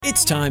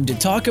It's time to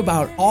talk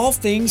about all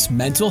things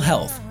mental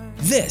health.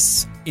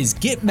 This is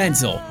Get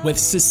Mental with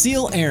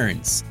Cecile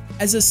Ahrens.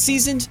 As a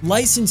seasoned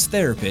licensed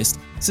therapist,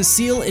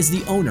 Cecile is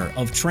the owner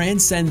of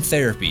Transcend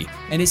Therapy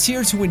and is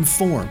here to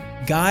inform,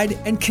 guide,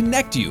 and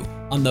connect you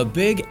on the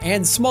big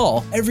and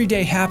small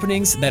everyday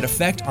happenings that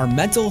affect our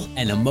mental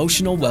and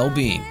emotional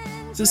well-being.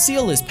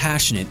 Cecile is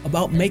passionate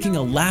about making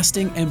a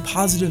lasting and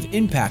positive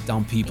impact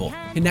on people,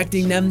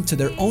 connecting them to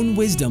their own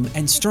wisdom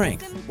and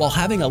strength while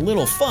having a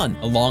little fun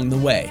along the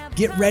way.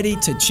 Get ready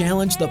to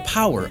challenge the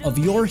power of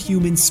your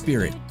human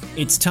spirit.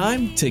 It's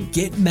time to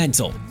get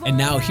mental. And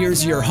now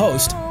here's your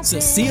host,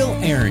 Cecile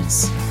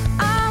Ahrens.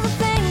 All the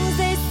things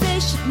they say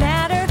should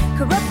matter,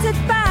 corrupted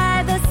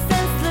by the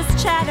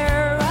senseless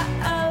chatter.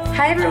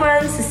 Hi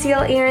everyone,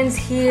 Cecile Ahrens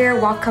here.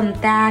 Welcome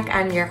back.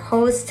 I'm your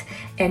host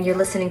and you're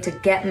listening to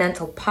Get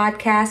Mental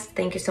Podcast.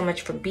 Thank you so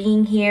much for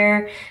being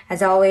here.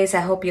 As always, I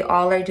hope you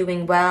all are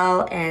doing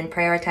well and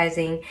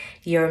prioritizing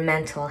your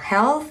mental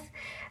health.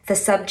 The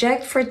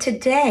subject for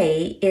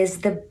today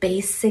is the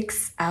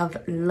basics of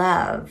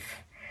love.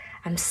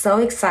 I'm so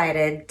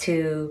excited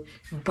to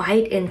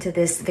bite into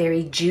this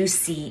very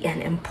juicy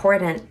and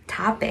important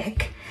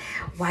topic.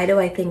 Why do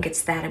I think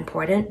it's that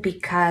important?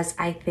 Because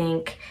I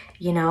think,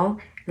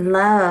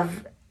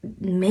 love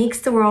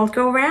makes the world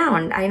go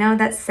round. I know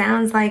that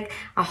sounds like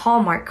a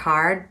Hallmark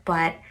card,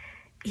 but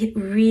it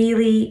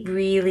really,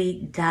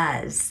 really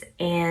does.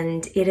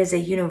 And it is a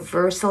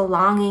universal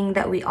longing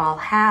that we all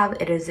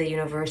have. It is a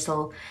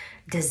universal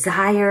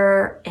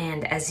desire.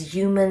 And as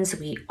humans,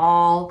 we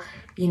all,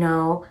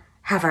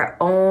 have our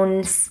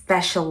own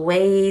special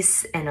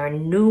ways and our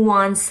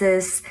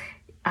nuances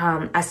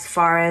as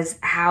far as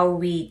how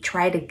we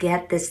try to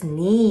get this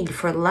need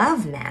for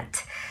love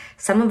met.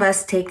 Some of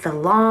us take the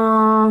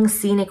long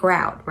scenic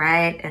route,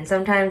 right? And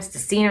sometimes the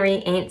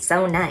scenery ain't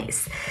so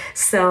nice.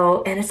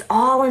 And it's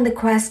all in the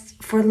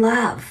quest for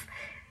love,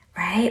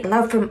 right?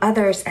 Love from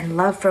others and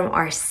love from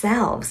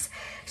ourselves.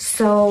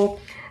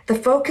 So the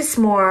focus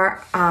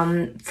more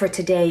for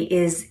today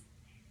is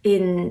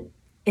in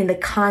the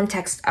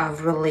context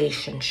of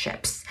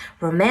relationships,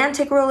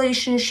 romantic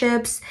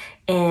relationships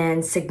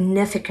and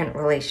significant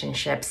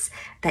relationships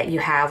that you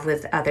have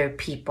with other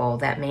people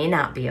that may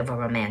not be of a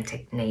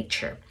romantic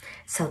nature.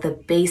 So the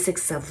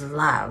basics of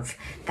love,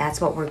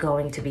 that's what we're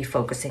going to be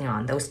focusing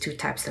on, those two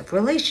types of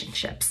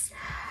relationships.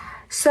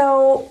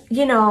 So,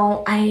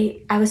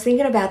 I was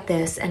thinking about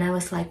this and I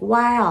was like,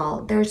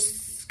 wow,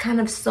 there's kind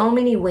of so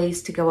many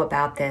ways to go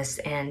about this,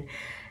 and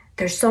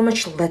there's so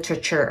much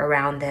literature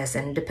around this,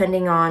 and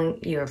depending on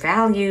your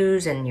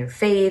values and your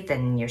faith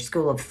and your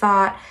school of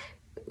thought,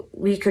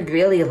 we could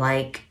really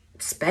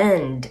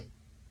spend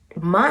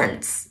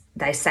months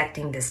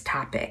dissecting this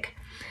topic.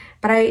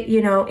 But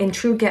in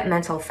true Get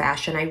Mental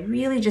fashion, I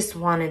really just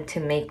wanted to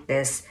make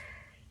this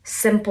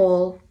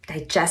simple,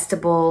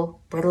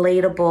 digestible,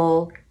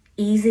 relatable,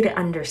 easy to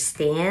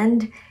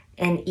understand,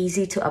 and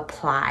easy to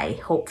apply,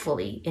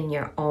 hopefully, in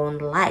your own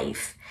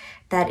life.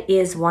 That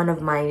is one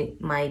of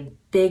my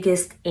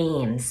biggest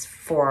aims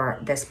for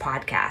this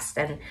podcast.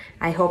 And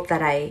I hope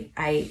that I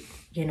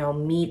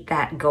meet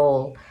that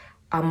goal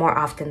more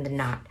often than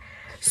not.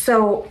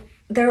 So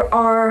there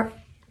are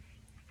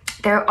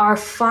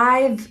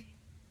 5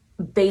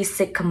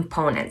 basic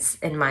components,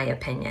 in my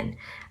opinion,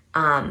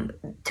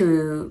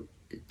 to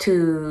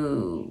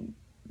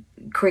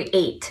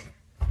create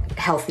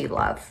healthy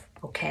love,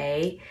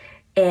 okay?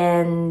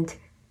 And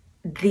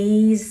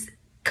these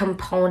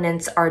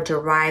components are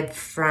derived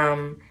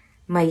from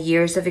my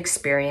years of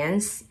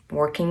experience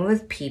working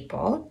with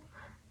people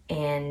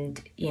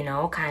and,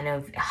 kind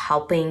of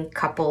helping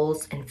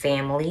couples and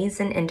families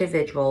and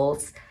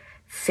individuals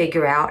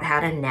figure out how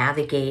to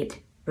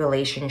navigate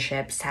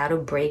relationships, how to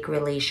break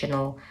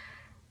dysfunctional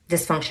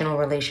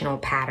relational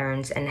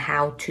patterns, and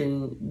how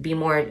to be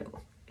more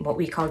what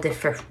we call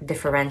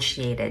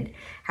differentiated,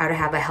 how to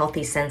have a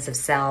healthy sense of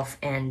self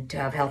and to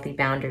have healthy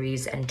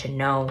boundaries and to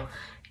know,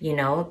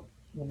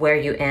 where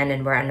you end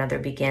and where another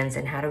begins,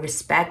 and how to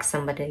respect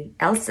somebody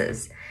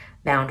else's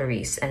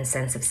boundaries and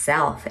sense of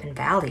self and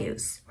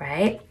values,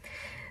 right?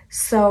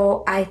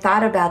 So I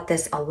thought about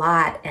this a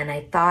lot, and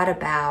I thought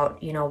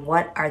about,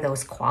 what are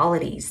those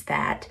qualities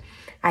that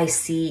I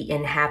see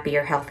in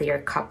happier,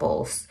 healthier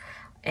couples,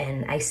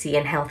 and I see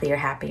in healthier,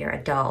 happier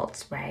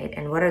adults, right?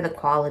 And what are the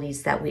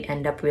qualities that we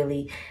end up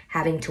really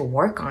having to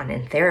work on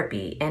in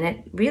therapy? And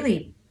it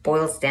really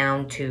boils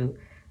down to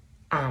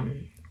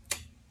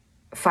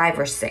 5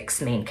 or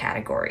 6 main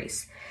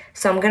categories.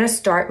 So I'm going to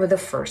start with the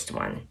first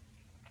one,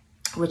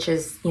 which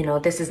is,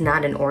 this is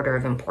not in order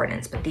of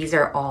importance, but these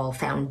are all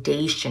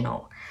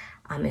foundational.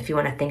 If you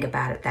want to think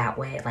about it that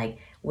way,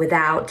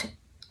 without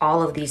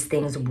all of these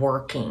things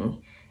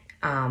working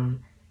in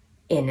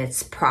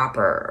its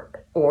proper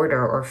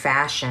order or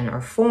fashion or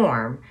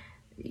form,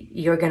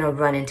 you're going to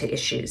run into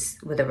issues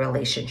with a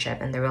relationship,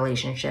 and the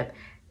relationship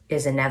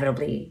is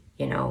inevitably,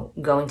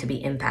 going to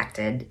be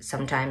impacted,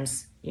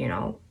 sometimes,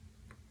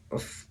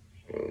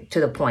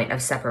 to the point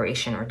of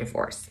separation or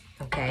divorce,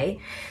 okay?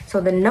 So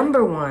the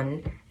number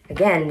one,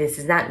 again, this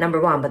is not number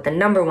one, but the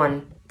number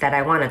one that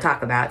I want to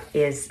talk about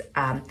is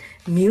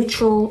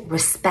mutual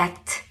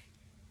respect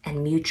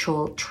and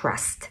mutual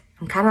trust.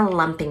 I'm kind of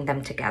lumping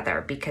them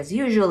together because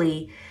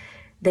usually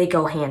they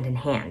go hand in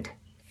hand,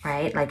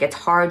 right? Like it's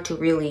hard to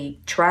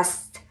really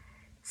trust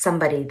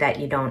somebody that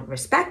you don't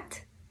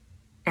respect,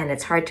 and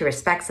it's hard to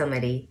respect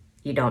somebody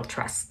you don't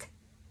trust,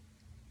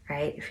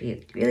 right? If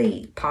you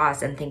really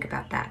pause and think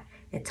about that,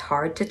 it's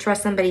hard to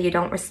trust somebody you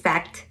don't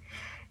respect,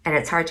 and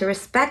it's hard to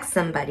respect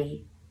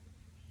somebody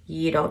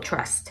you don't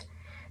trust.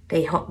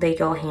 They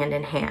go hand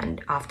in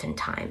hand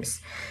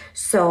oftentimes.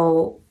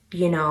 So,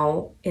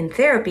 in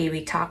therapy,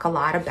 we talk a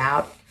lot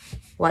about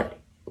what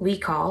we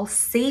call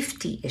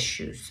safety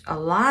issues. A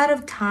lot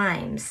of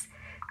times,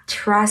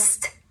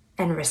 trust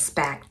and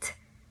respect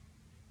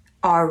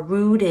are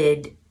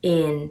rooted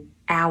in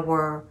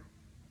our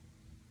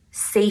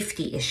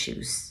safety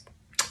issues,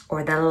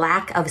 or the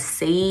lack of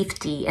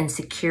safety and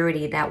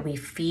security that we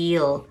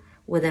feel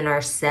within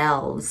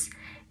ourselves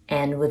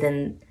and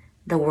within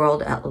the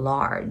world at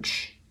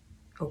large.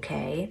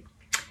 Okay?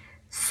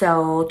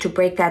 So to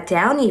break that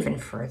down even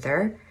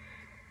further,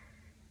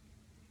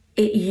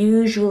 it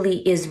usually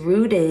is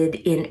rooted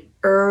in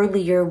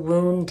earlier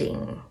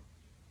wounding,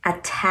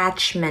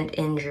 attachment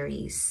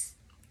injuries,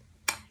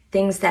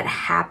 things that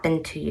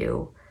happened to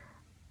you,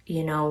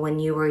 when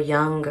you were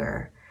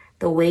younger,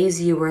 the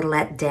ways you were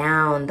let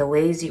down, the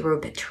ways you were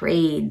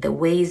betrayed, the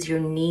ways your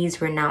needs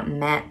were not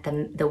met,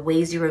 the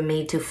ways you were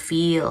made to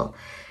feel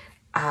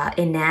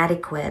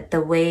inadequate,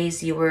 the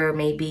ways you were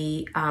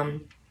maybe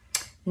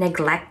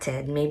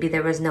neglected. Maybe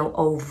there was no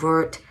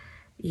overt,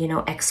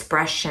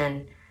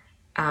 expression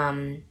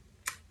of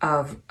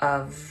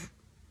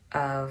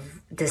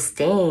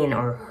disdain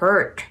or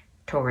hurt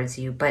towards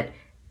you, but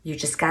you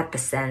just got the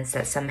sense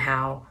that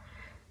somehow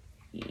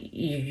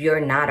you're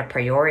not a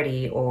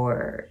priority,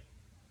 or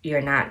you're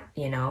not,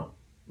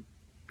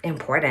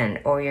 important,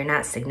 or you're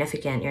not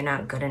significant, you're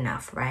not good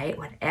enough, right?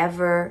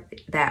 Whatever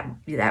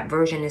that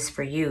version is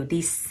for you,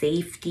 these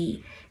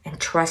safety and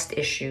trust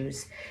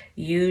issues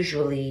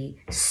usually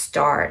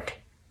start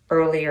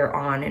earlier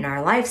on in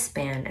our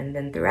lifespan, and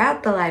then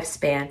throughout the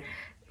lifespan,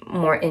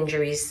 more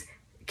injuries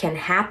can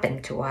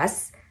happen to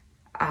us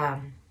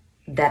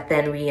that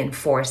then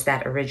reinforce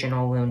that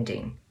original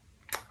wounding.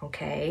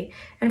 Okay?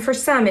 And for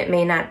some, it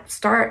may not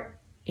start,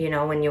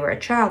 when you were a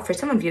child. For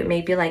some of you, it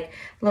may be like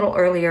a little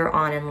earlier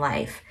on in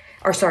life,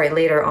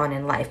 later on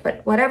in life.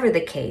 But whatever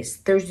the case,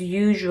 there's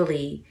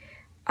usually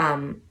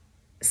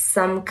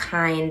some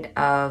kind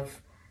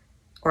of,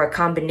 or a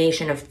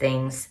combination of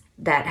things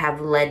that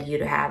have led you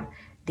to have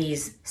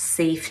these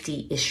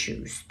safety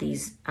issues,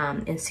 these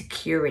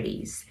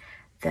insecurities,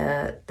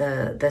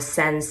 the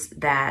sense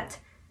that,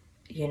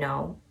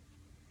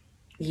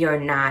 you're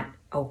not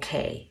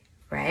okay,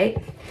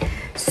 right?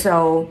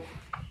 So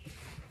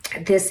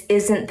this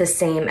isn't the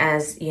same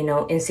as,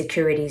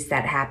 insecurities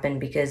that happen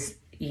because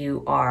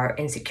you are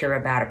insecure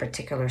about a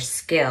particular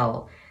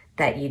skill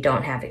that you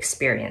don't have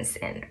experience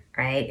in,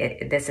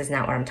 right? This is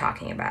not what I'm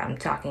talking about. I'm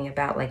talking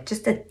about like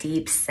just a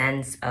deep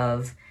sense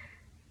of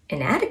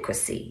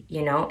inadequacy,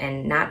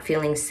 and not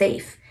feeling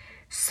safe.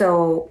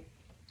 So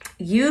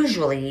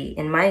usually,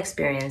 in my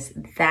experience,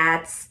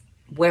 that's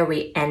where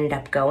we end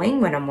up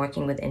going when I'm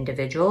working with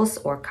individuals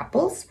or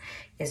couples,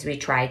 is we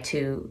try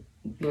to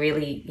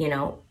really,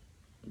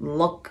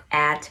 look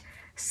at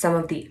some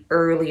of the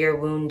earlier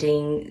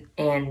wounding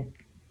and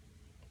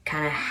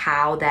kind of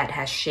how that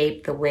has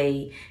shaped the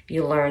way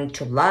you learn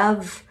to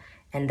love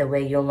and the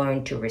way you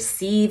learn to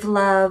receive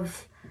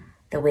love,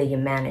 the way you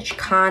manage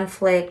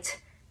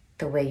conflict,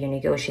 the way you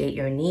negotiate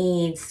your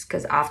needs.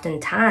 Because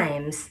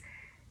oftentimes,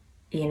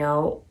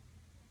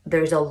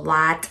 there's a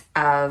lot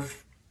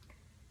of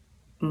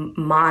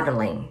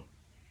modeling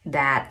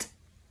that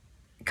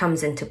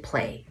comes into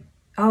play.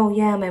 Oh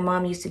yeah, my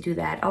mom used to do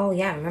that. Oh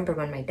yeah, I remember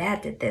when my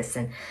dad did this.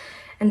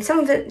 And some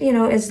of it,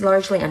 is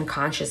largely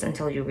unconscious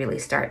until you really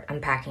start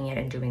unpacking it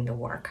and doing the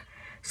work.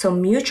 So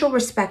mutual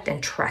respect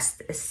and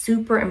trust is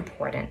super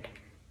important.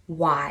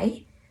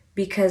 Why?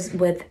 Because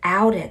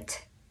without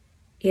it,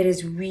 it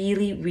is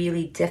really,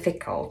 really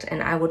difficult,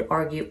 and I would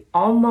argue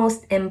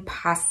almost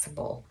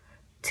impossible,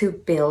 to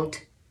build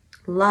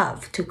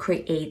love, to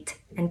create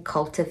and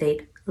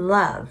cultivate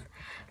love.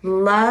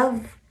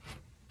 Love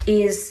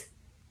is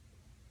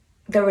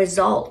the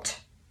result,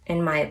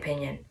 in my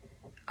opinion,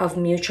 of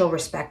mutual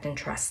respect and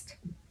trust.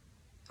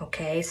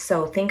 Okay,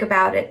 so think of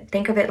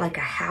it like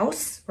a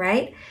house,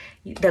 right?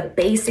 The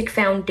basic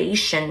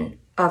foundation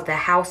of the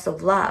house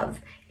of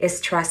love is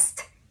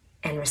trust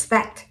and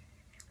respect.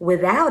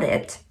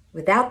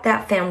 Without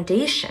that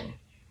foundation,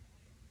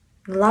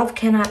 love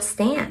cannot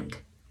stand.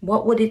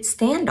 What would it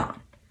stand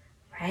on,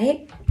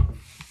 right?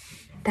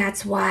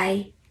 That's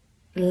why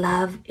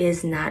love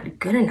is not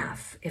good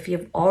enough. If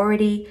you've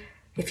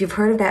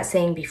heard of that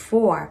saying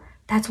before,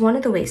 that's one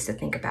of the ways to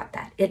think about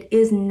that. It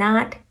is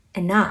not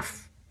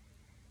enough,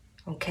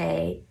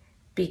 okay?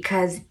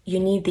 Because you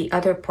need the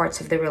other parts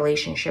of the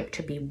relationship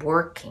to be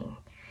working.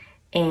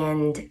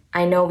 And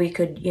I know we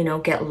could,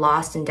 get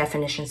lost in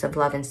definitions of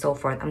love and so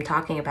forth. I'm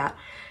talking about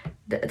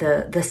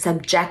the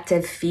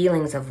subjective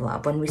feelings of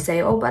love. When we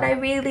say, oh, but I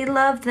really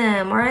love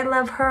them, or I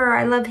love her,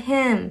 I love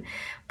him,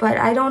 but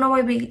I don't know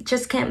why we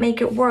just can't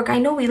make it work. I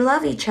know we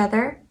love each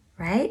other,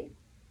 right?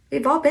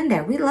 We've all been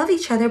there. We love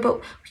each other, but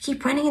we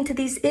keep running into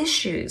these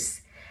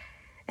issues.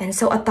 And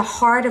so at the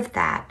heart of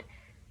that,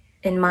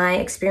 in my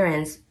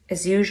experience,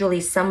 is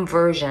usually some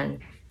version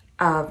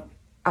of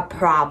a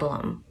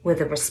problem with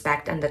the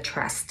respect and the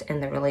trust in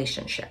the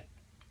relationship.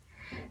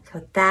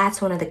 So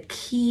that's one of the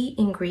key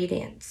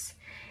ingredients.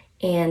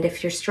 And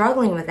if you're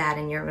struggling with that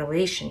in your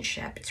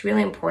relationship, it's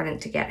really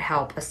important to get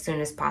help as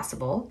soon as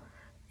possible.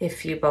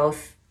 If you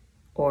both,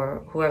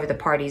 or whoever the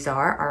parties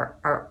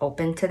are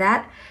open to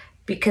that,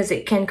 because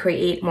it can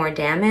create more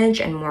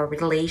damage and more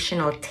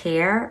relational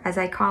tear, as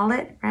I call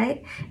it,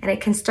 right? And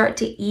it can start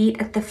to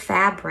eat at the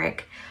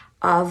fabric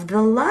of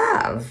the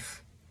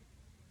love.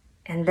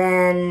 And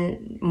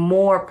then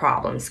more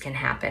problems can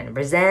happen.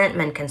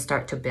 Resentment can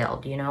start to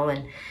build,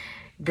 and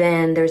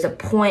then there's a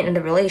point in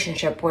the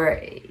relationship where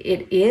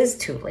it is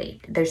too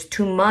late. There's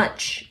too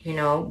much,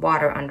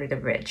 water under the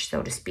bridge,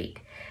 so to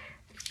speak.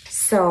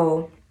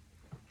 So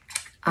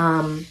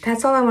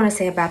that's all I want to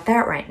say about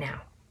that right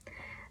now.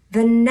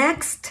 The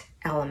next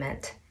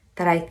element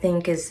that I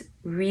think is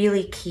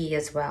really key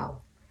as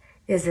well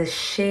is a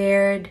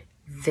shared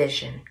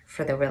vision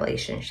for the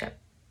relationship.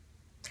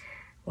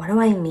 What do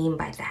I mean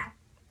by that?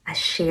 A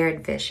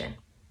shared vision.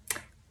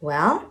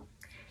 Well,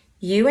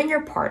 you and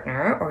your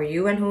partner, or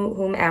you and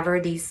whomever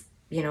these,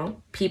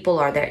 people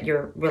are that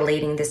you're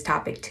relating this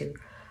topic to,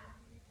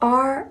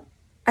 are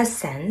a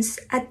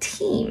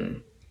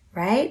team,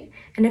 right?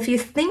 And if you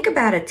think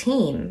about a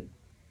team,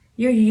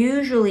 you're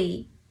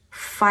usually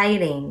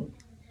fighting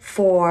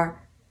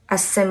for a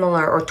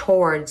similar or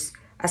towards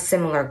a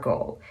similar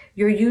goal.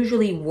 You're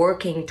usually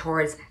working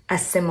towards a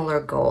similar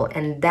goal,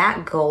 and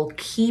that goal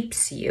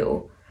keeps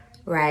you,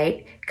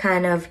 right,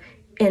 kind of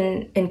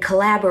in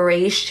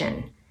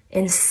collaboration,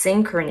 in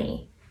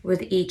synchrony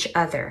with each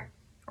other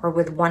or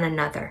with one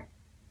another,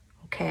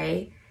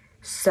 okay?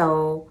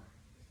 So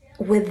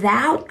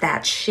without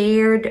that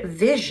shared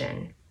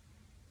vision,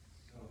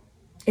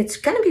 it's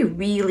going to be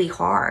really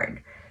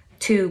hard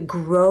to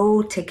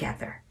grow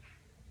together,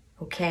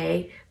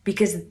 okay?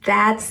 Because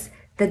that's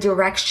the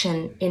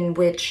direction in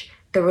which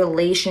the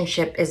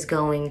relationship is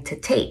going to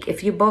take.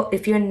 If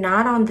you're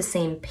not on the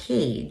same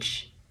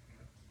page,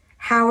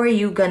 how are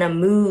you going to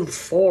move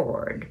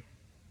forward,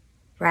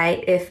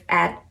 right? If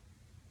at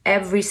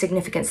every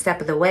significant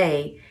step of the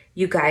way,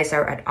 you guys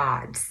are at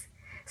odds.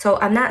 So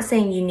I'm not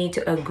saying you need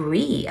to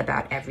agree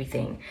about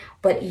everything,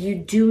 but you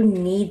do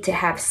need to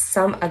have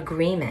some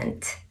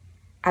agreement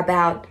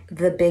about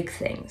the big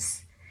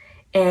things.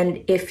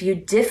 And if you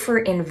differ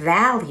in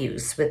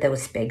values with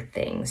those big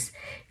things,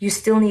 you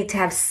still need to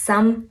have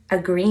some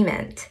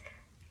agreement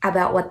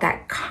about what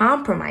that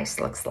compromise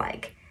looks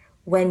like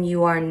when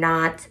you are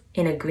not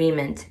in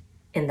agreement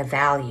in the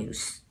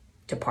values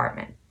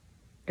department.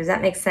 Does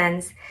that make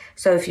sense?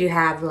 So if you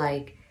have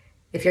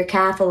if you're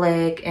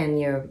Catholic and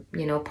your,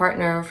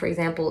 partner, for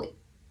example,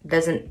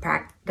 doesn't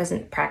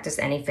practice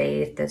any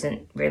faith,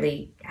 doesn't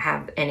really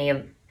have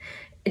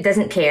it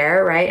doesn't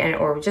care, right? And,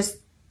 or just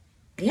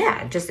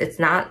it's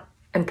not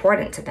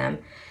important to them.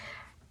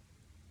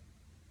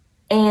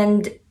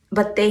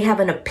 But they have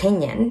an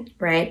opinion,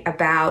 right,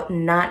 about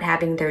not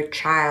having their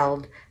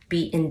child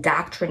be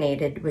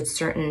indoctrinated with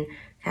certain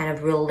kind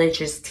of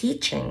religious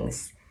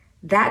teachings.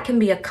 That can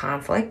be a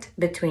conflict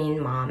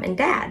between mom and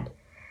dad.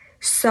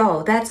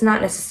 So that's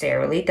not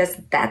necessarily,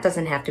 that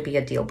doesn't have to be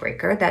a deal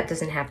breaker. That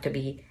doesn't have to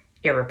be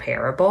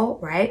irreparable,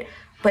 right?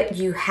 But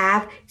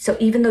so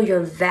even though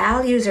your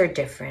values are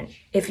different,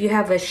 if you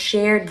have a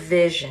shared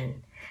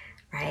vision,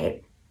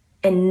 right?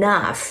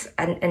 Enough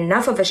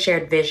of a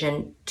shared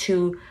vision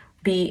to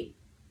be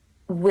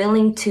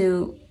willing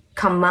to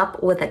come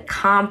up with a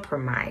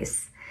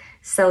compromise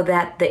so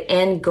that the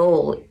end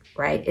goal,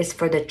 right, is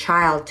for the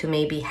child to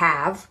maybe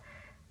have,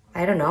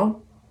 I don't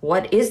know,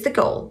 what is the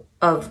goal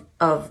of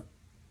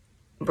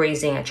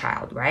raising a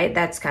child, right?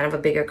 That's kind of a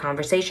bigger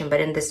conversation,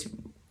 but in this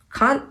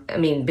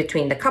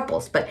between the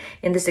couples. But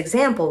in this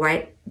example,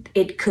 right,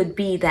 it could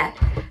be that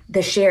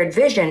the shared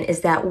vision is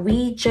that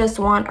we just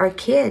want our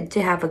kid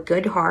to have a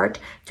good heart,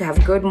 to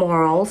have good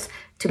morals,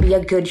 to be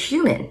a good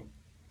human,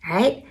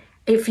 right?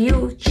 If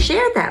you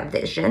share that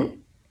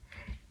vision,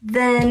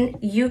 then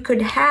you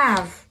could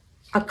have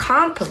a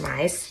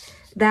compromise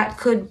that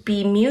could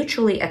be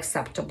mutually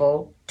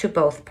acceptable to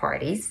both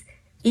parties,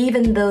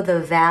 even though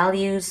the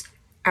values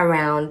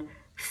around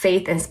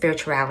faith and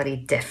spirituality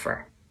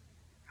differ.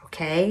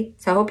 Okay,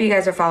 so I hope you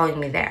guys are following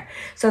me there.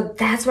 So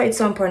that's why it's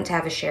so important to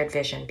have a shared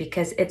vision,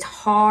 because it's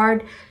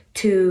hard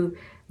to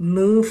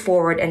move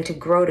forward and to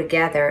grow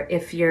together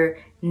if you're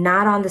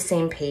not on the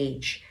same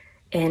page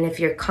and if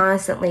you're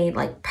constantly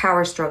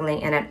power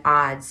struggling and at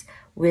odds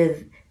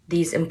with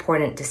these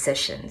important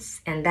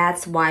decisions. And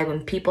that's why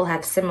when people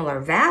have similar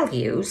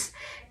values,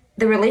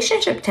 the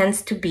relationship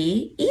tends to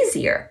be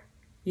easier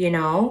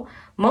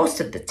most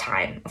of the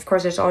time. Of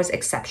course, there's always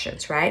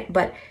exceptions, right?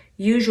 But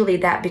usually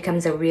that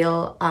becomes a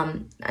real,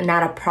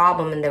 not a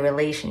problem in the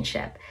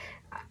relationship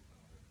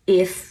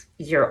if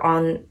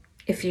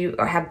you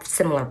have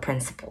similar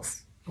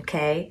principles,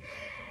 okay?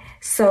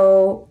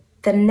 So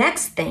the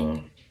next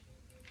thing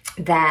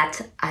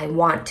that I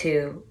want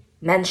to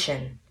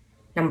mention,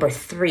 number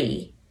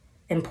 3,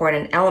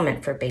 important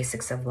element for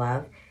Basics of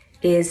Love,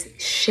 is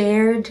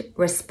shared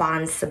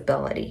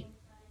responsibility.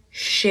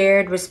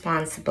 Shared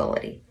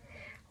responsibility.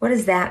 What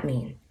does that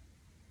mean?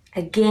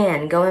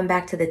 Again, going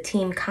back to the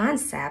team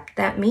concept,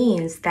 that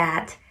means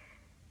that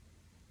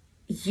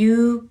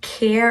you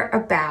care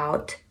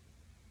about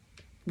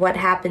what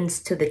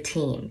happens to the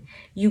team.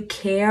 You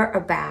care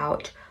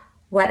about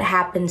what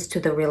happens to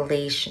the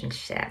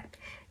relationship.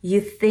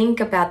 You think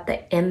about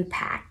the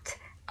impact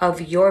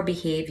of your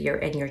behavior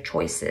and your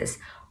choices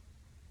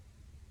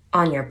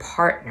on your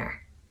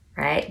partner,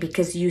 right?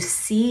 Because you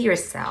see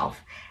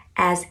yourself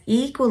as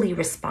equally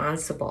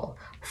responsible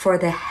for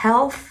the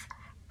health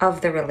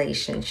of the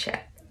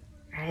relationship,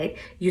 right?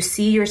 You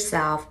see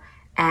yourself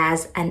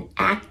as an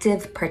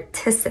active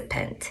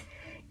participant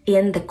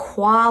in the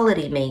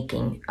quality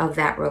making of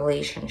that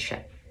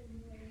relationship,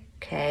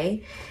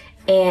 okay?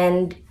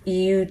 And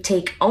you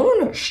take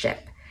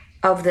ownership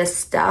of the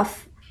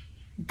stuff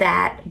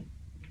that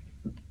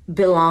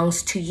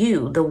belongs to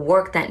you, the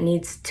work that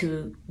needs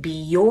to be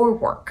your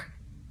work,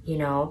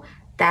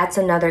 That's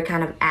another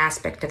kind of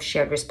aspect of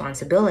shared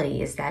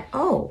responsibility, is that,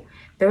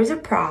 there's a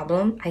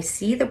problem. I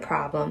see the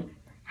problem.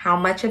 How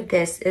much of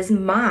this is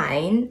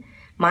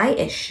my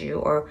issue,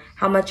 or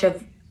how much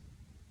of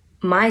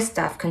my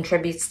stuff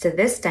contributes to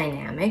this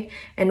dynamic,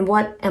 and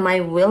what am I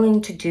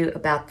willing to do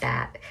about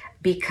that?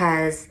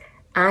 Because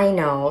I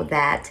know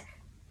that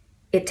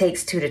it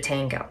takes 2 to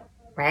tango,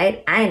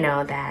 right? I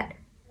know that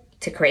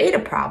to create a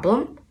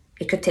problem,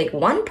 it could take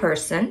one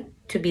person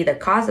to be the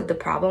cause of the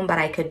problem, but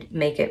I could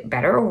make it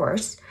better or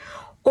worse.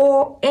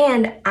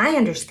 And I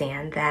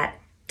understand that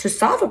to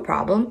solve a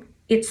problem,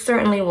 it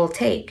certainly will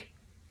take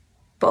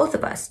both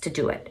of us to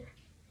do it,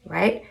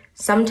 right?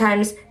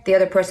 Sometimes the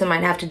other person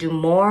might have to do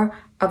more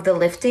of the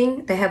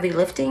lifting, the heavy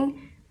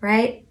lifting,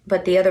 right?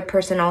 But the other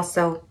person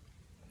also,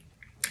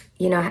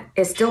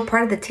 is still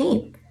part of the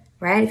team,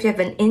 right? If you have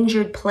an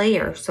injured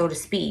player, so to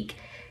speak,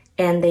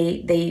 and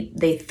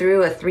they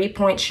threw a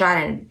 3-point shot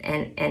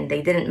and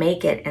they didn't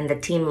make it and the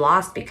team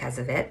lost because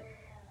of it,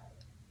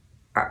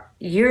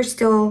 you're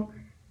still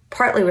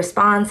partly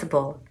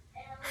responsible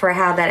for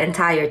how that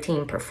entire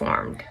team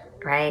performed,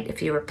 right?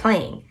 If you were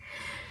playing.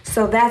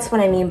 So that's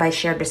what I mean by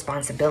shared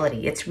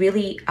responsibility. It's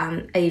really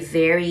a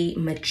very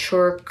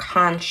mature,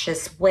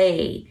 conscious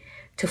way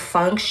to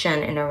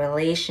function in a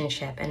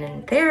relationship. And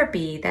in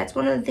therapy, that's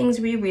one of the things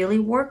we really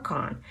work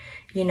on.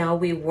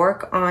 We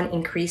work on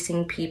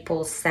increasing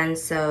people's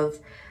sense of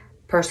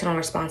personal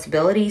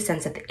responsibility,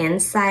 sense of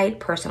insight,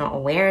 personal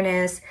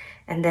awareness.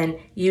 And then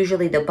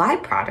usually the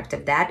byproduct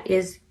of that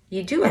is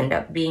you do end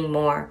up being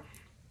more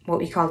what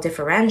we call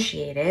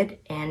differentiated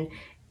and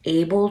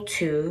able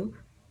to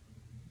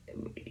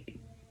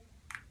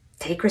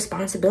take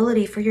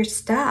responsibility for your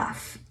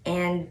stuff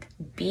and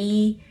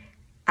be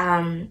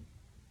a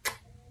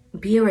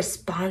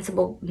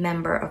responsible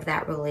member of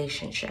that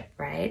relationship,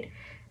 right?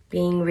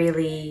 Being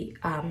really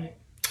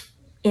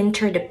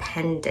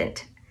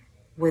interdependent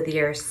with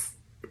your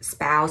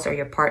spouse or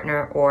your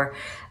partner or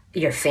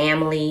your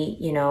family,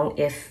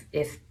 if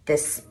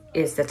this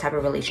is the type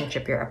of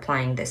relationship you're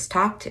applying this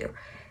talk to.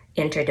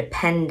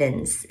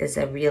 Interdependence is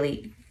a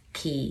really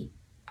key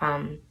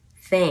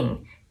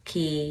thing,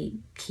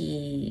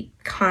 key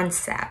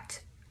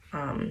concept.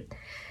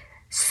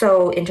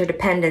 So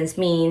interdependence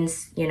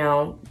means,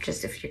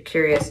 just if you're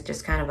curious,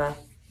 just kind of a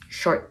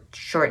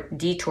short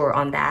detour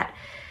on that.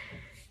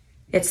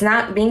 It's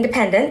not being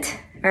dependent,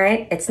 all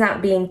right? It's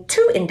not being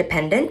too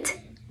independent,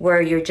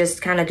 where you're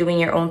just kind of doing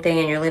your own thing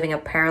and you're living a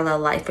parallel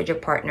life with your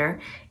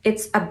partner.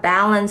 It's a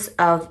balance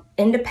of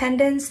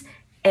independence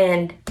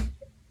and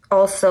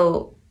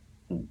also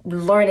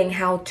learning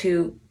how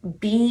to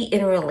be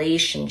in a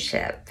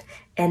relationship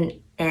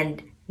and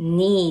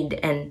need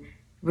and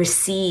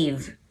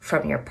receive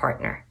from your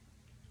partner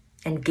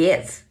and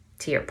give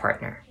to your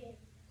partner,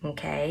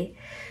 okay?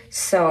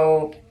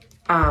 So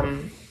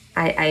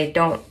I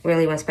don't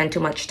really want to spend too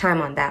much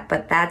time on that,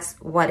 but that's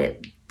what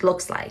it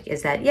looks like,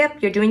 is that,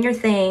 yep, you're doing your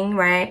thing,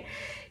 right?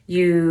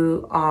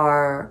 You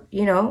are,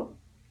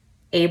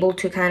 able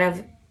to kind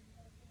of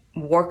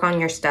work on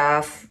your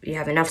stuff. You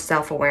have enough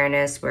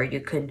self-awareness where you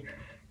could,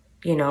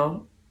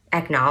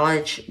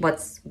 acknowledge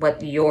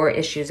what your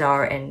issues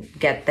are and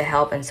get the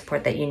help and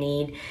support that you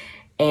need,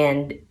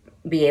 and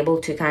be able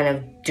to kind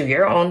of do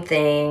your own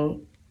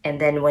thing.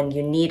 And then when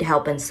you need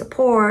help and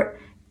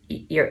support,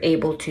 you're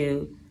able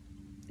to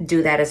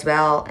do that as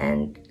well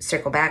and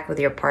circle back with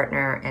your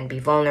partner and be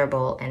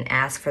vulnerable and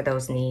ask for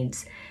those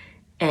needs,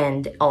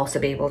 and also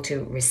be able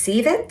to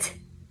receive it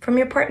from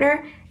your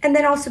partner, and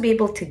then also be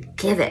able to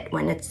give it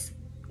when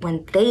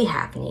they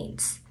have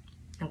needs.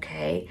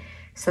 Okay,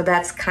 so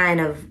that's kind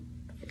of,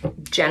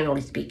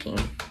 generally speaking,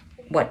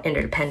 what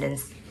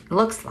interdependence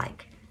looks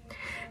like.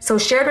 So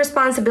shared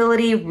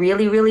responsibility,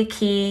 really, really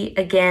key.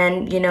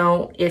 Again,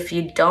 if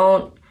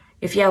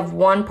you have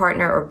one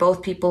partner or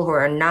both people who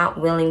are not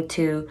willing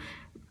to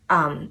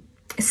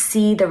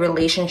see the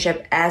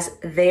relationship as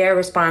their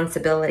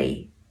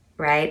responsibility,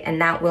 right? And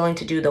not willing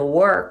to do the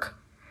work,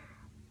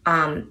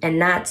 and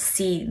not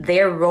see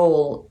their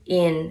role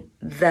in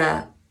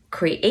the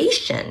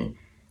creation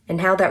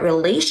and how that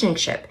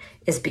relationship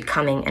is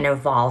becoming and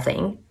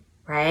evolving,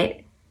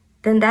 right?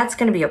 Then that's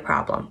going to be a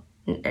problem.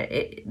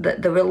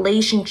 The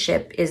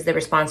relationship is the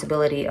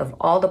responsibility of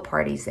all the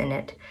parties in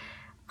it,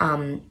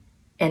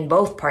 and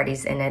both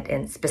parties in it,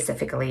 and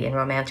specifically in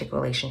romantic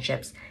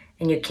relationships.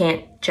 And you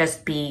can't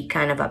just be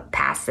kind of a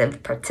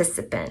passive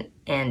participant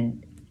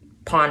and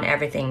pawn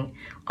everything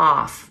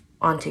off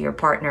onto your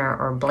partner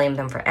or blame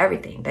them for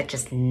everything. That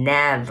just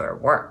never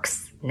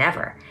works.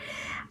 Never.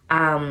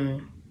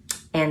 And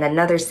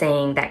another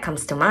saying that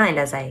comes to mind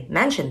as I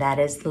mentioned that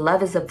is,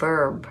 love is a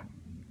verb.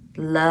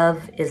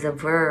 Love is a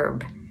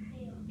verb.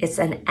 It's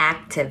an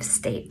active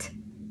state.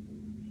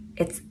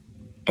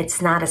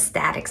 It's not a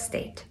static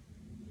state.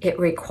 It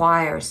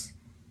requires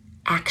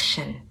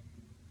action,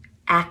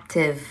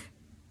 active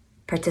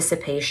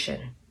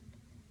participation,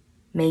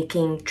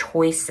 making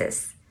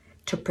choices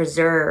to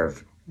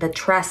preserve the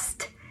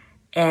trust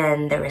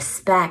and the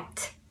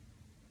respect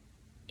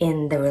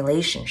in the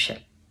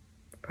relationship,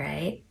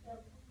 right?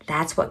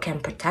 That's what can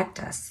protect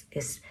us,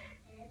 is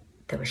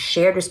the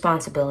shared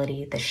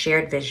responsibility, the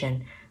shared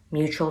vision,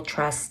 mutual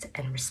trust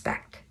and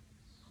respect,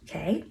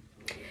 okay?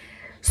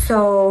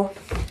 So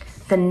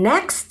the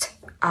next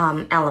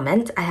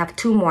element, I have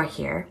two more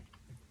here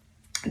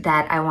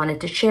that I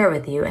wanted to share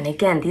with you. And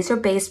again, these are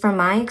based from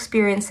my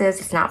experiences.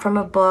 It's not from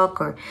a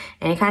book or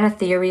any kind of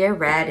theory I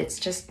read. It's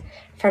just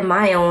from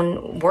my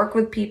own work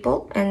with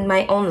people and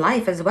my own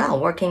life as well,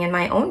 working in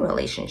my own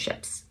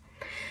relationships.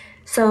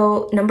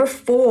 So number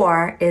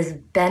 4 is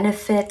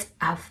benefit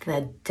of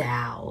the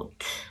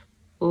doubt.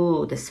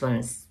 Ooh, this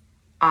one's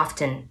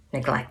often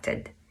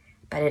neglected,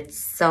 but it's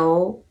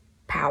so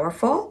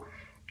powerful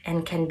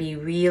and can be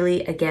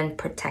really, again,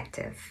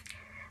 protective.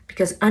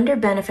 Because under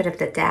benefit of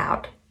the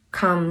doubt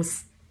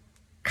comes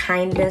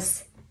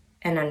kindness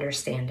and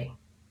understanding.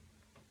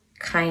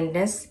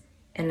 Kindness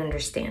and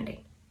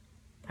understanding.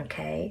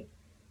 Okay?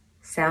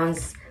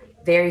 Sounds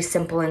very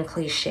simple and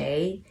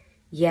cliche,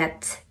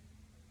 yet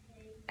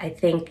I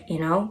think,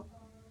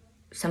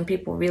 some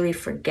people really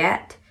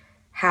forget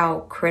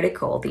how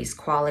critical these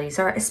qualities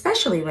are,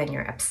 especially when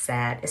you're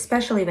upset,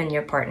 especially when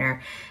your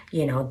partner,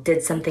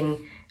 did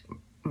something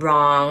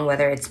wrong,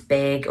 whether it's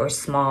big or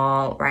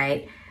small,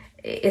 right?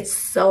 It's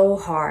so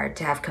hard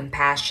to have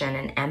compassion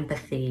and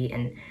empathy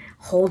and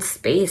hold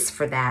space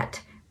for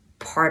that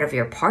part of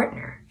your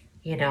partner,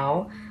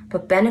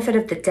 But benefit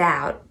of the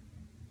doubt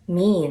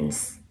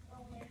means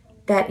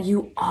that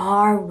you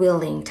are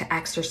willing to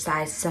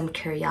exercise some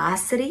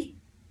curiosity,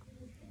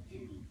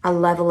 a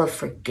level of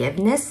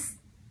forgiveness,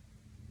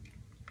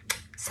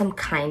 some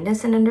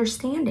kindness and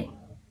understanding.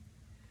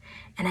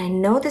 And I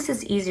know this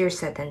is easier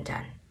said than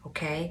done,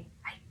 okay?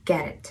 I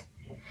get it.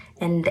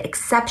 And the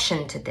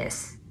exception to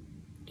this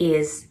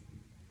is,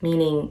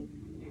 meaning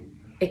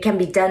it can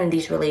be done in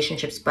these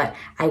relationships, but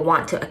I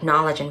want to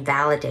acknowledge and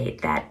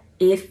validate that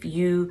if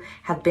you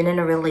have been in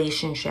a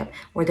relationship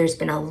where there's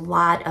been a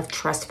lot of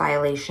trust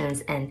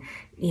violations and,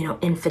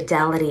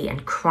 infidelity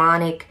and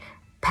chronic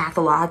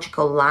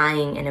pathological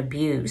lying and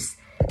abuse,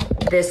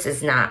 this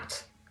is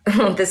not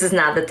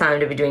the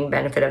time to be doing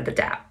benefit of the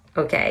doubt.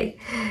 Okay,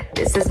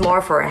 this is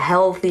more for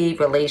healthy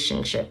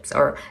relationships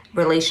or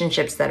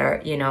relationships that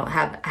are,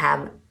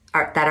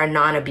 that are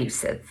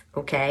non-abusive.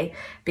 Okay,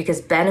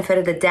 because benefit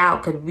of the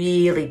doubt could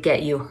really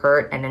get you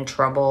hurt and in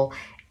trouble,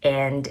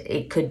 and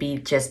it could be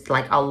just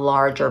like a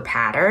larger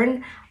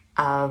pattern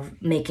of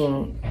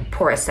making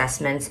poor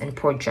assessments and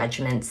poor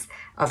judgments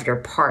of your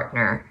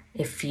partner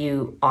if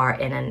you are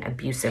in an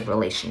abusive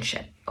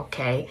relationship.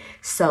 Okay,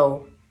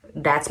 so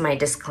that's my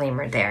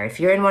disclaimer there. If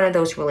you're in one of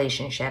those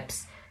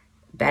relationships,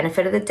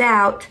 benefit of the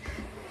doubt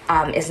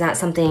is not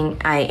something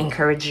I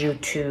encourage you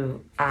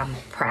to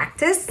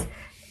practice,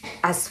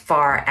 as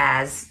far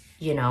as,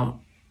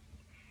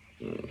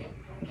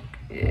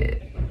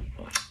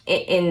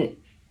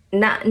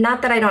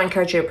 not that I don't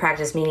encourage you to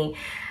practice, meaning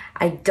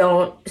I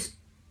don't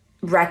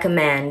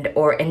recommend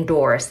or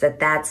endorse that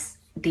that's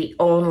the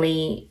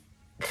only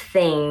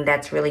thing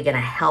that's really going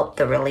to help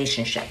the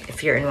relationship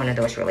if you're in one of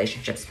those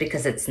relationships,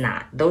 because it's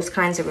not. Those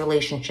kinds of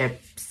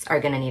relationships are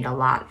going to need a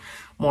lot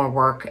more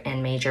work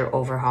and major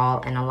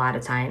overhaul, and a lot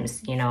of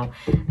times,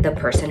 the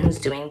person who's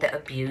doing the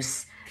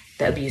abusive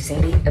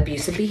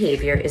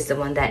behavior is the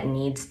one that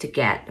needs to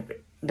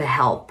get the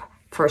help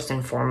first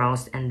and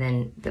foremost, and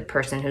then the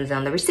person who's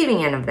on the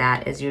receiving end of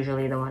that is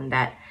usually the one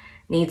that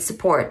needs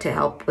support to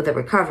help with the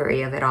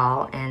recovery of it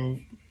all.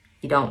 And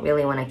you don't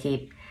really want to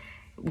keep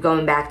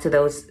going back to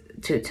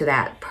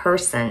that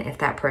person if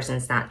that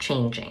person's not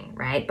changing,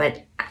 right?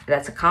 But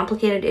that's a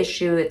complicated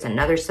issue. It's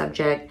another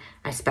subject.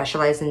 I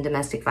specialize in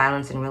domestic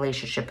violence and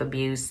relationship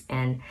abuse,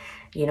 and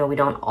We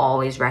don't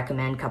always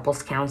recommend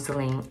couples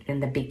counseling in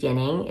the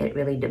beginning. It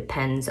really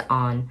depends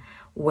on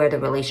where the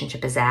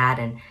relationship is at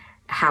and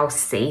how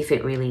safe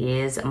it really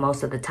is.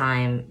 Most of the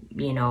time,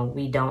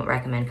 we don't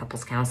recommend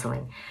couples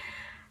counseling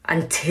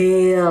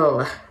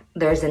until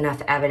there's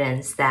enough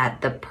evidence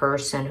that the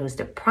person who's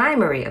the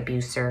primary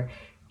abuser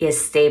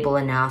is stable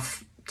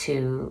enough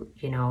to,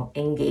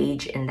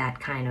 engage in that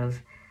kind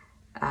of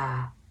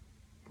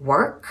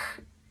work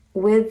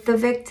with the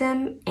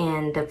victim,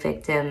 and the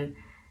victim,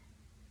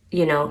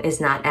 is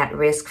not at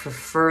risk for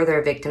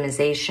further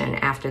victimization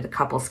after the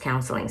couples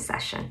counseling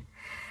session,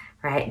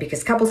 right?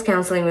 Because couples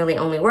counseling really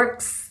only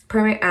works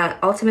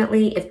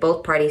ultimately if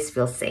both parties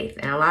feel safe.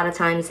 And a lot of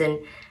times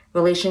in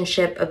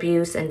relationship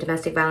abuse and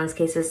domestic violence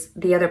cases,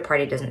 the other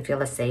party doesn't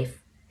feel as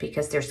safe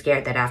because they're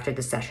scared that after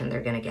the session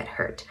they're going to get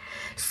hurt.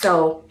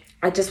 So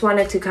I just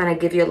wanted to kind of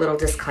give you a little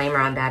disclaimer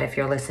on that if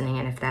you're listening,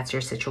 and if that's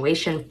your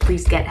situation,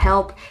 please get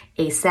help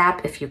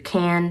ASAP if you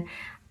can.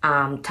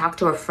 Talk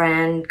to a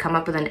friend, come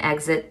up with an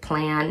exit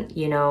plan,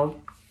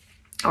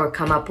 or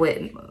come up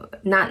with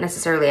not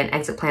necessarily an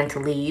exit plan to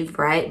leave,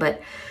 right?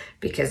 But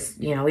because,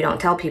 we don't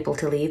tell people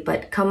to leave,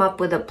 but come up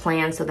with a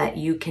plan so that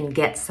you can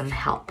get some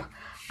help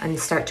and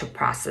start to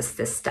process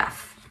this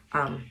stuff.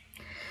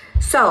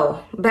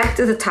 So back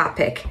to the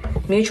topic: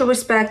 mutual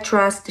respect,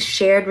 trust,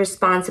 shared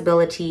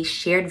responsibility,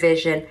 shared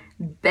vision,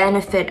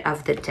 benefit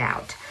of the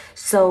doubt.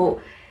 So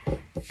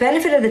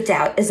benefit of the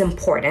doubt is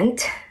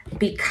important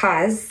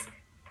because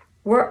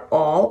we're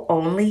all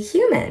only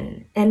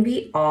human, and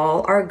we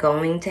all are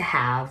going to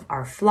have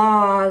our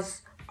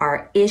flaws,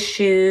 our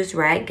issues,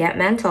 right? Get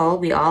mental.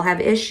 We all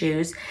have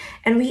issues,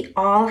 and we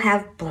all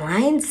have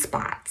blind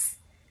spots.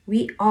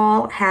 We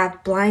all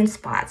have blind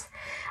spots.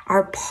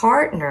 Our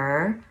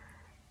partner,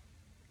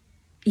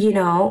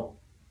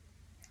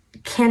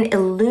 can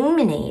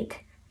illuminate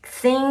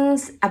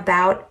things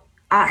about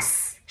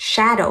us,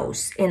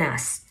 shadows in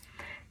us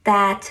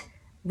that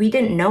we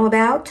didn't know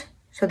about,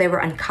 so they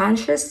were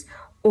unconscious,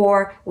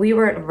 or we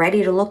weren't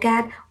ready to look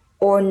at,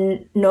 or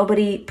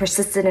nobody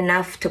persisted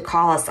enough to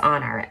call us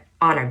on our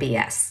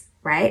BS,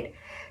 right?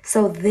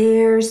 So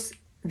there's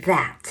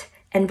that,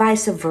 and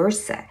vice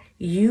versa.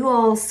 You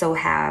also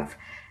have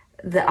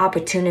the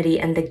opportunity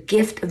and the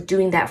gift of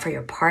doing that for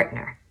your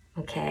partner,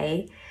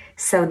 okay?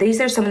 So these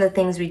are some of the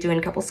things we do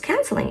in couples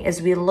counseling,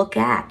 is we look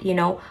at,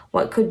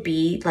 what could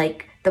be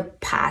like the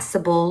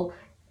possible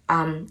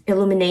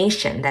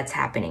illumination that's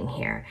happening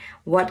here.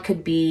 What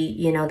could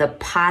be, the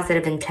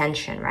positive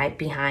intention, right,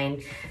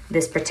 behind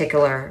this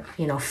particular,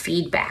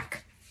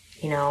 feedback,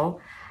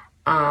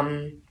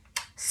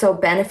 So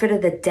benefit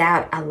of the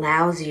doubt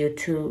allows you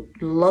to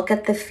look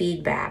at the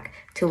feedback,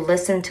 to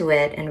listen to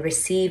it and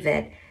receive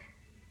it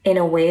in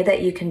a way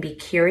that you can be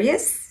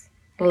curious,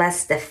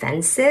 less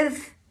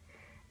defensive,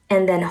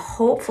 and then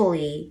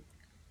hopefully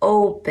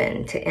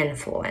open to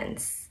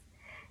influence.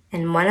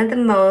 And one of the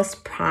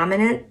most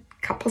prominent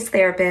couples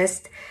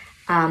therapists,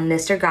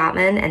 Mr.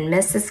 Gottman and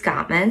Mrs.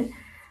 Gottman,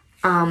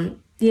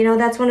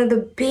 that's one of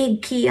the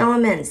big key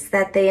elements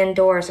that they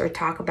endorse or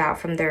talk about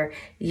from their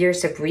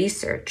years of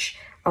research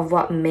of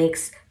what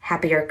makes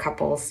happier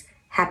couples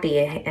happy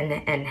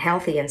and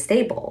healthy and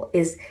stable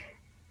is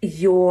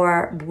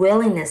your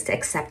willingness to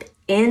accept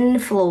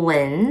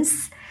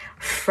influence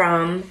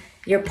from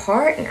your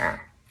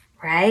partner,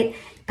 right?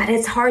 But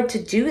it's hard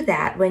to do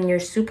that when you're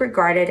super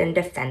guarded and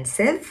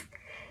defensive,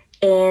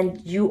 and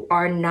you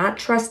are not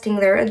trusting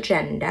their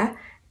agenda,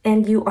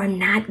 and you are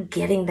not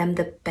giving them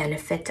the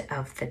benefit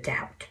of the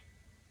doubt,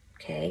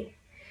 okay?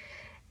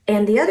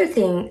 And the other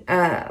thing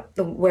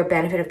where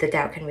benefit of the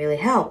doubt can really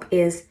help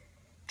is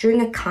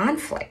during a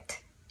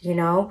conflict.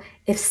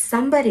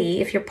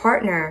 If your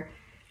partner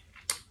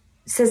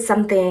says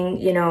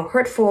something,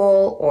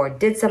 hurtful, or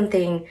did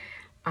something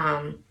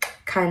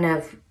kind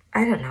of,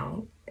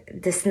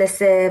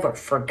 dismissive or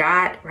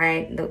forgot,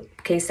 right? The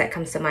case that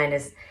comes to mind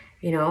is,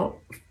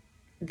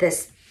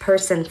 this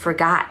person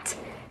forgot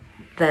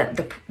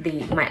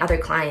my other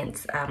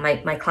client's,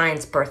 my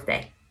client's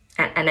birthday.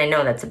 And I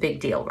know that's a big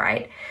deal,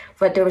 right?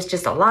 But there was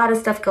just a lot of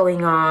stuff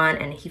going on,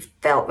 and he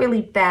felt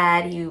really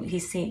bad. He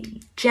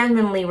seemed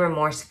genuinely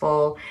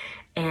remorseful,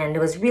 and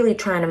was really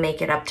trying to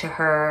make it up to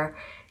her,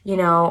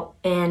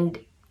 and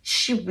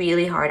she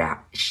really had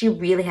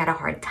a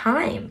hard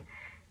time,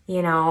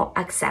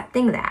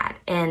 accepting that.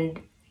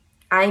 And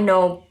I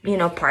know,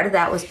 part of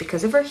that was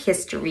because of her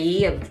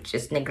history of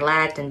just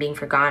neglect and being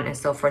forgotten and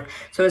so forth.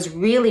 So it was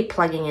really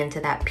plugging into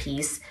that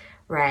piece,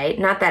 right?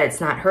 Not that it's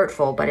not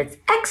hurtful, but it's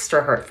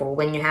extra hurtful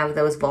when you have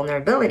those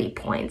vulnerability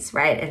points,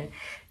 right? And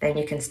then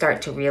you can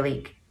start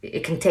to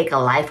it can take a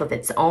life of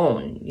its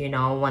own,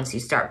 once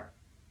you start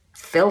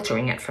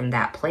filtering it from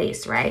that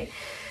place, right?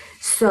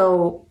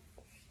 So,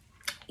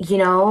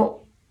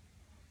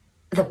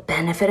 the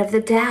benefit of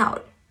the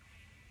doubt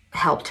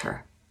helped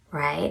her,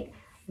 right?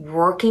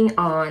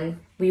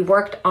 We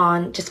worked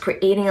on just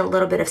creating a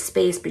little bit of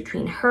space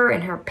between her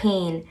and her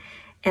pain,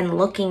 and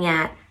looking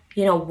at,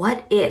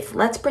 what if,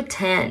 let's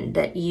pretend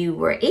that you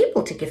were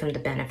able to give him the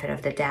benefit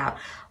of the doubt.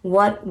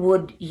 What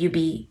would you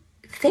be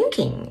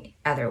thinking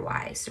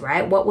otherwise,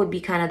 right? What would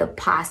be kind of the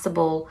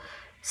possible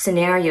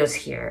scenarios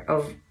here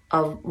of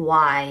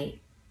why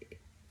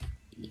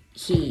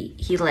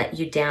he let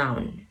you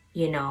down,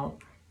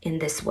 in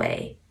this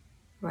way,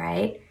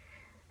 right?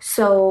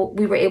 So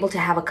we were able to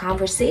have a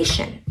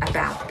conversation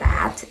about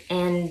that,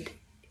 and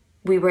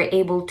we were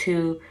able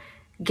to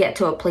get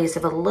to a place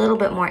of a little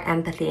bit more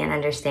empathy and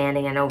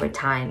understanding, and over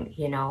time,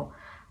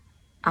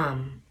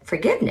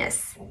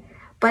 forgiveness.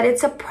 But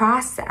it's a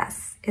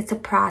process. It's a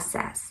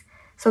process.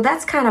 So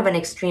that's kind of an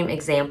extreme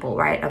example,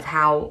 right, of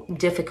how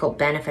difficult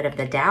benefit of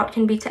the doubt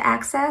can be to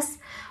access.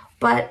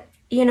 But,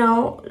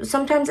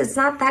 sometimes it's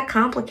not that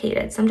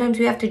complicated. Sometimes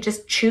we have to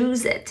just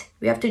choose it.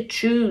 We have to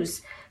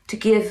choose to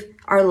give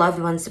our loved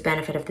ones the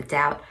benefit of the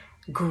doubt.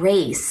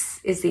 Grace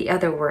is the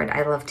other word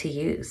I love to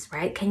use,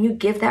 right? Can you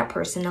give that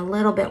person a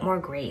little bit more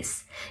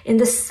grace in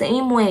the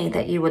same way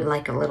that you would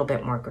like a little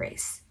bit more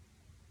grace,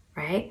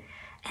 right?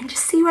 And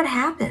just see what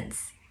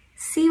happens.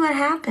 See what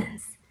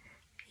happens,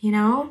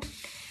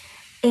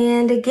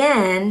 And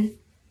again,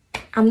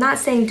 I'm not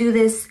saying do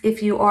this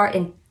if you are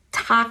in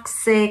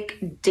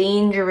toxic,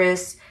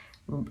 dangerous,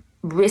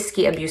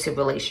 risky, abusive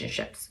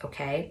relationships,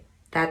 okay?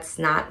 That's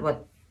not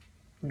what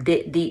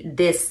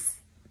this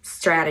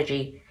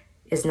strategy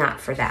is not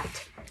for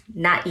that.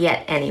 Not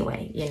yet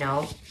anyway,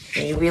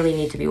 And you really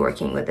need to be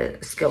working with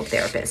a skilled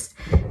therapist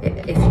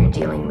if you're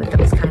dealing with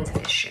those kinds of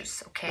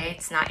issues, okay?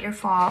 It's not your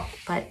fault,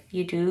 but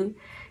you do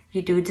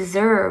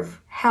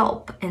deserve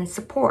help and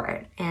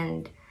support,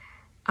 and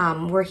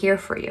we're here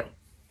for you,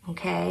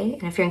 okay?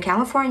 And if you're in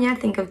California,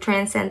 think of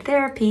Transcend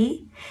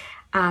Therapy,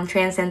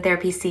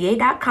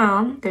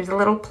 transcendtherapyca.com. There's a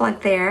little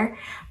plug there.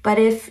 But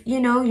if,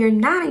 you're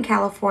not in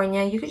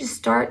California, you could just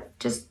start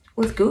just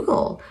with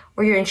Google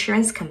or your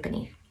insurance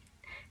company.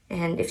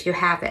 And if you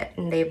have it,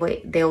 and they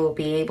will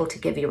be able to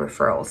give you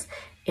referrals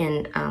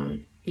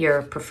in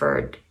your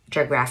preferred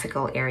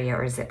geographical area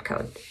or zip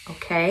code,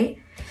 okay?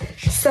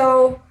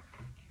 So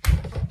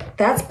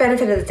that's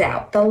benefit of the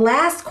doubt. The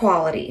last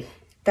quality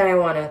that I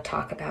want to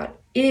talk about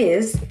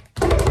is,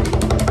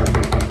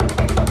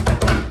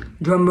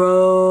 drum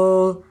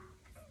roll,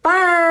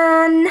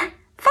 fun.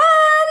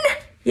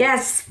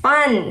 Yes,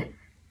 fun.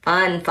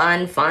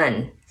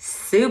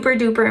 Super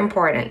duper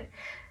important,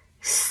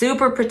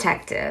 super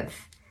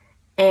protective,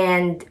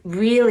 and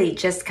really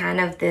just kind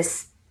of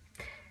this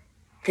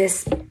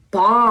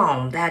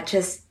balm that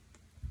just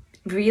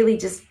really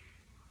just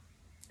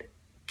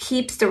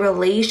keeps the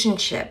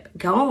relationship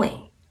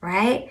going,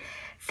 right?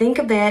 Think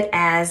of it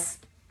as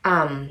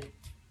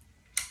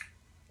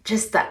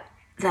just the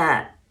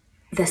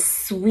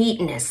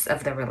sweetness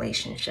of the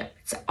relationship.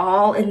 It's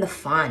all in the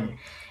fun.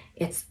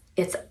 It's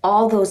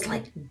all those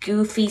like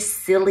goofy,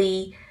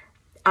 silly,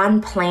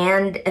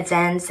 unplanned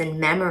events and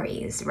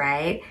memories,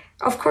 right?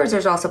 Of course,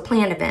 there's also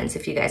planned events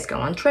if you guys go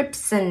on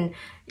trips and,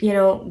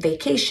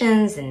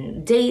 vacations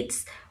and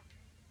dates,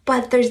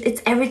 but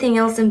it's everything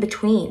else in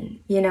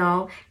between,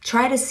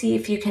 Try to see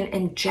if you can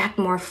inject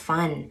more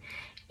fun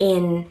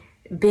in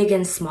big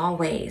and small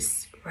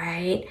ways,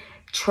 right?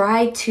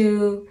 Try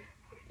to,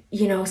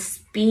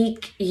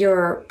 speak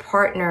your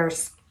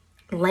partner's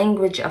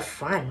language of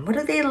fun. What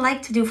do they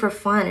like to do for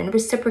fun? And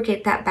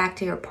reciprocate that back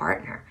to your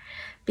partner.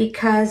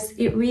 Because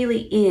it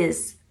really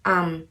is,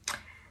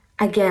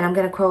 again, I'm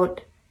going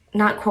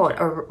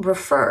to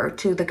refer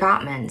to the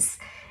Gottmans.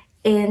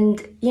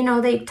 And,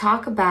 they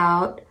talk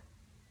about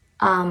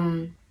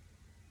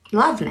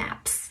love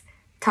maps.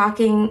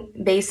 Talking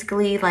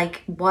basically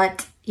like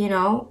what do you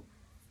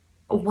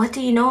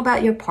know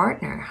about your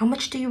partner? How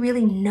much do you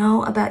really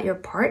know about your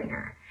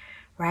partner,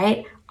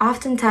 right?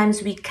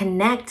 Oftentimes we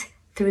connect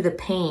through the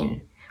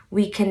pain.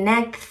 We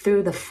connect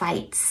through the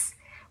fights.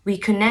 We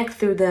connect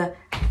through the,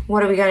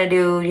 what are we going to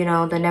do,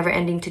 the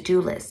never-ending to-do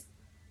list.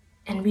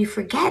 And we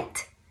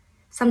forget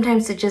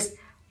sometimes to just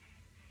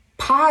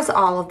pause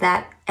all of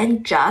that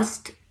and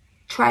just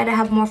try to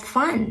have more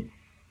fun,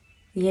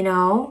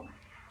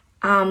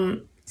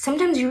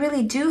 Sometimes you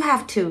really do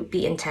have to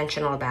be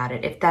intentional about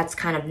it if that's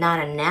kind of not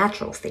a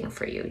natural thing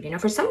for you.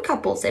 For some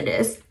couples it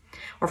is.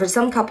 Or for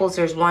some couples,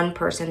 there's one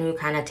person who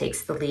kind of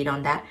takes the lead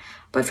on that.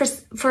 But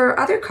for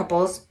other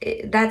couples,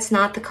 that's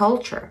not the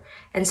culture.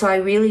 And so I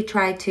really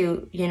try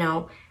to,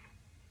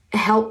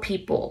 help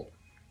people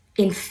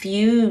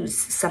infuse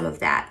some of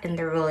that in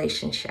their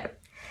relationship.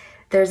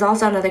 There's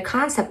also another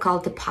concept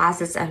called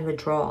deposits and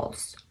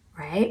withdrawals,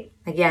 right?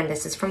 Again,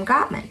 this is from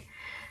Gottman.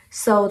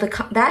 So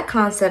that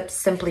concept,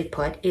 simply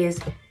put, is,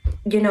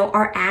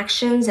 our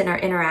actions and our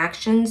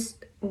interactions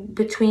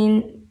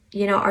between,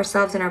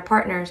 ourselves and our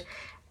partners,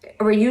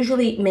 we're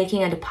usually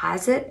making a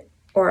deposit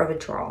or a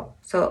withdrawal.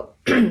 So,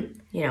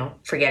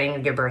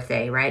 forgetting your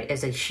birthday, right,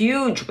 is a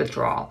huge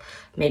withdrawal.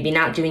 Maybe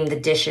not doing the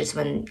dishes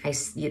when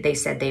they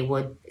said they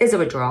would is a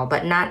withdrawal,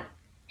 but not,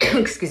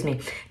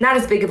 not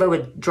as big of a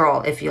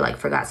withdrawal if you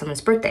forgot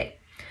someone's birthday.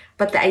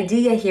 But the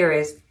idea here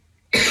is,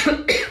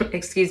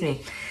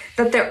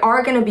 that there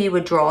are going to be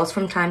withdrawals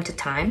from time to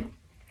time.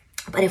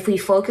 But if we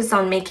focus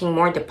on making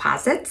more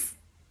deposits,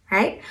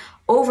 right,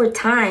 over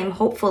time,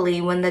 hopefully,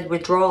 when the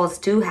withdrawals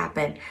do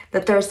happen,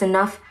 that there's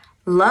enough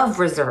love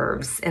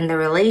reserves in the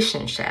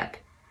relationship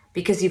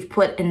because you've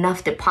put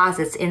enough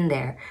deposits in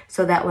there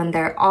so that when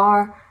there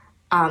are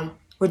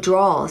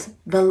withdrawals,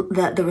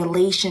 the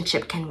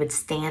relationship can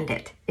withstand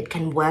it. It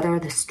can weather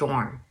the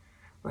storm,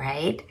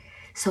 right?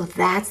 So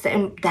that's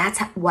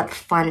what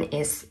fun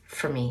is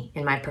for me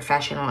in my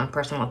professional and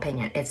personal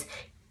opinion.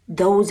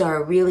 Those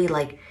are really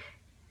like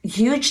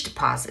huge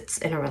deposits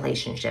in a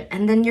relationship.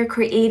 And then you're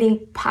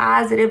creating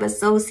positive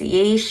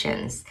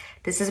associations.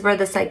 This is where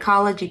the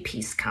psychology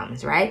piece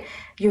comes, right?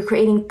 You're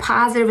creating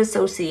positive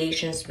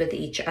associations with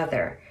each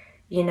other,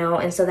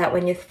 and so that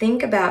when you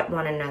think about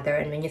one another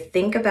and when you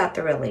think about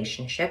the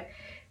relationship,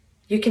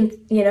 you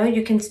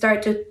can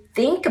start to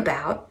think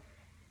about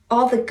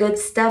all the good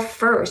stuff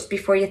first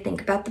before you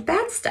think about the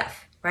bad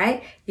stuff,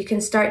 right? You can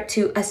start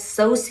to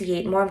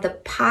associate more of the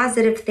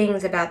positive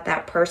things about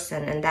that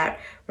person and that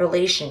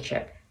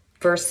relationship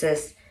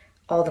versus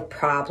all the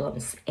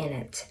problems in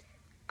it.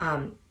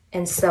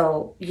 And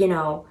so,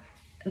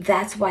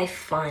 that's why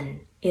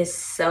fun is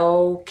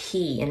so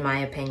key, in my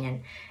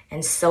opinion,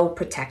 and so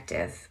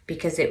protective,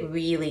 because it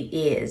really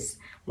is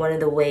one of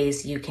the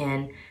ways you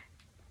can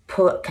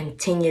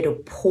continue to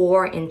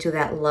pour into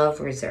that love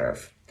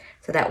reserve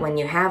so that when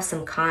you have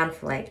some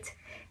conflict,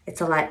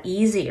 it's a lot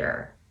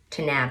easier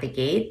to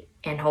navigate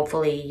and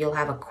hopefully you'll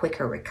have a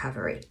quicker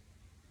recovery.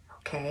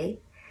 Okay?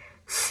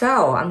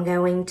 So I'm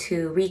going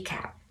to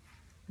recap.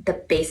 The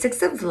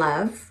basics of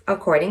love,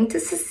 according to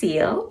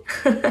Cecile,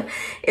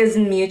 is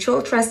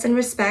mutual trust and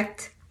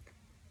respect,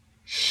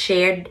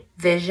 shared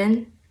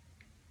vision,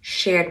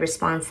 shared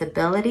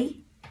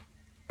responsibility,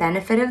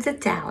 benefit of the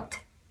doubt,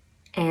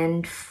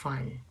 and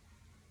fun.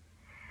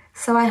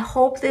 So I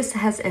hope this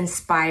has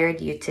inspired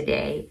you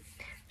today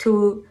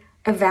to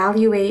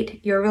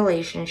evaluate your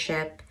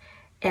relationship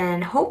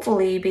and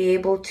hopefully be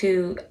able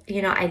to,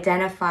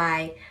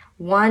 identify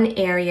one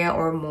area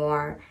or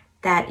more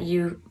that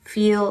you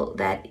feel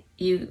that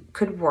you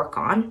could work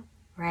on,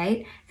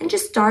 right? And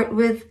just start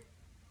with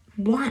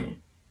one.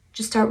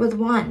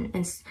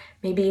 And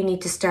maybe you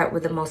need to start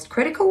with the most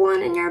critical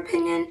one in your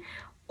opinion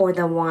or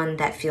the one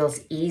that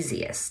feels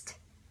easiest,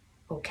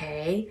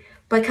 okay?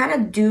 But kind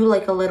of do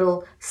like a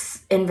little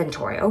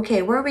inventory.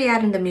 Okay, where are we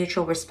at in the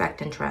mutual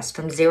respect and trust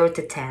from 0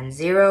 to 10?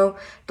 0,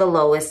 the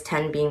lowest,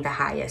 10 being the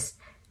highest.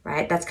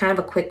 Right? That's kind of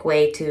a quick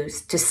way to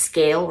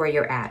scale where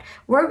you're at.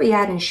 Where are we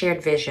at in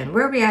shared vision?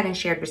 Where are we at in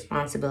shared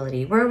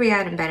responsibility? Where are we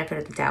at in benefit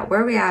of the doubt? Where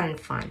are we at in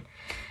fun?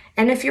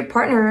 And if your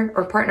partner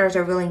or partners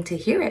are willing to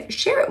hear it,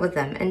 share it with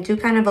them and do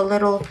kind of a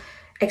little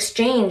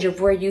exchange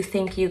of where you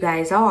think you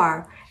guys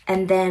are.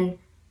 And then,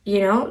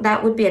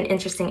 that would be an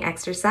interesting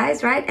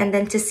exercise, right? And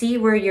then to see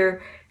where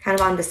you're kind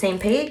of on the same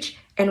page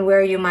and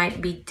where you might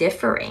be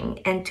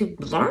differing and to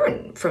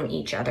learn from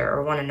each other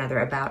or one another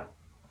about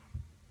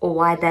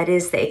why that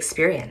is the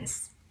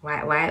experience.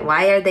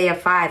 Why are they a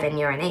 5 and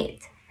you're an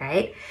 8,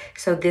 right?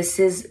 So this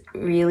is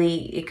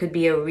really, it could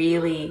be a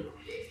really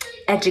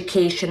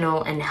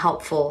educational and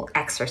helpful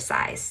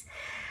exercise.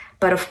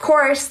 But of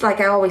course, like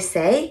I always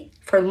say,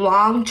 for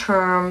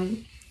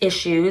long-term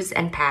issues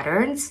and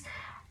patterns,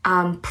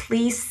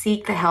 please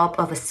seek the help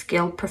of a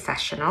skilled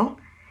professional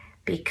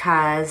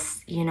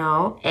because,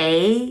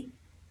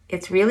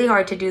 it's really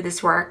hard to do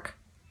this work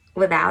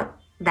without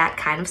that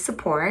kind of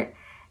support.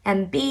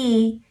 And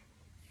B,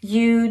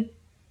 you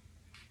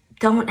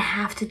don't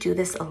have to do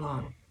this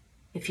alone.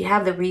 If you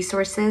have the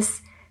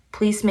resources,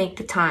 please make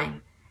the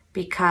time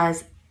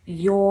because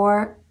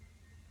your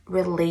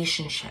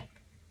relationship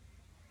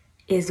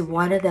is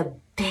one of the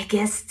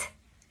biggest,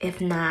 if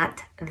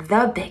not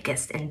the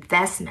biggest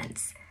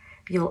investments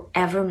you'll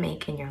ever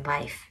make in your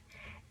life.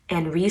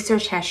 And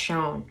research has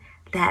shown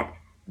that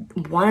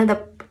one of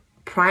the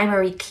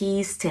primary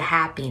keys to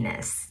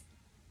happiness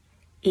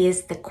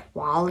is the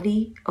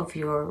quality of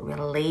your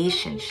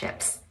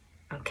relationships,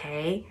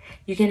 okay?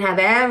 You can have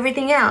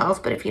everything else,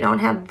 but if you don't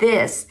have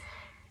this,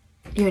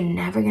 you're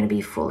never going to be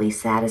fully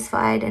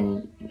satisfied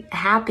and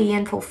happy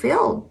and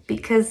fulfilled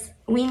because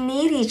we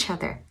need each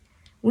other.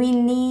 We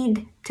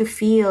need to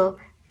feel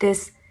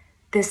this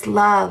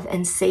love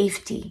and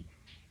safety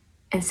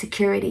and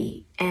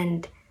security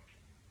and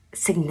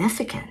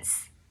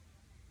significance.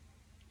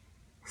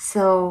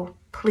 So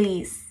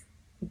please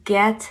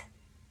get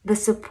the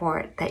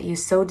support that you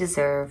so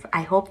deserve.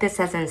 I hope this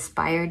has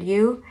inspired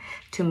you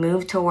to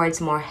move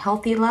towards more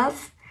healthy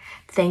love.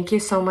 Thank you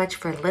so much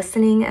for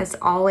listening as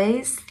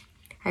always.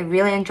 I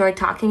really enjoyed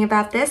talking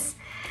about this.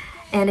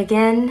 And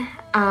again,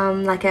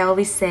 like I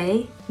always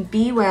say,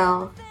 be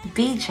well,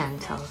 be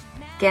gentle,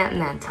 get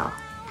mental,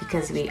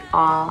 because we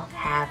all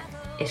have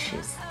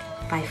issues.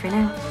 Bye for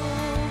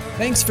now.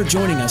 Thanks for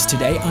joining us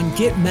today on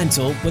Get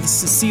Mental with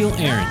Cecile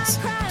Ahrens.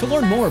 To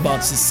learn more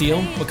about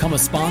Cecile, become a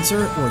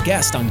sponsor or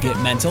guest on Get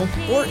Mental,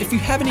 or if you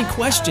have any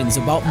questions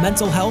about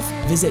mental health,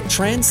 visit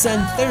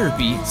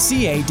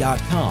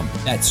transcendtherapyca.com.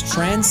 That's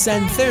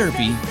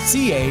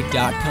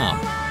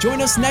transcendtherapyca.com.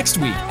 Join us next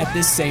week at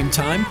this same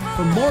time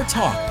for more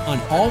talk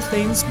on all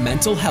things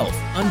mental health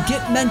on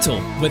Get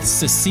Mental with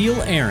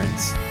Cecile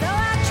Ahrens.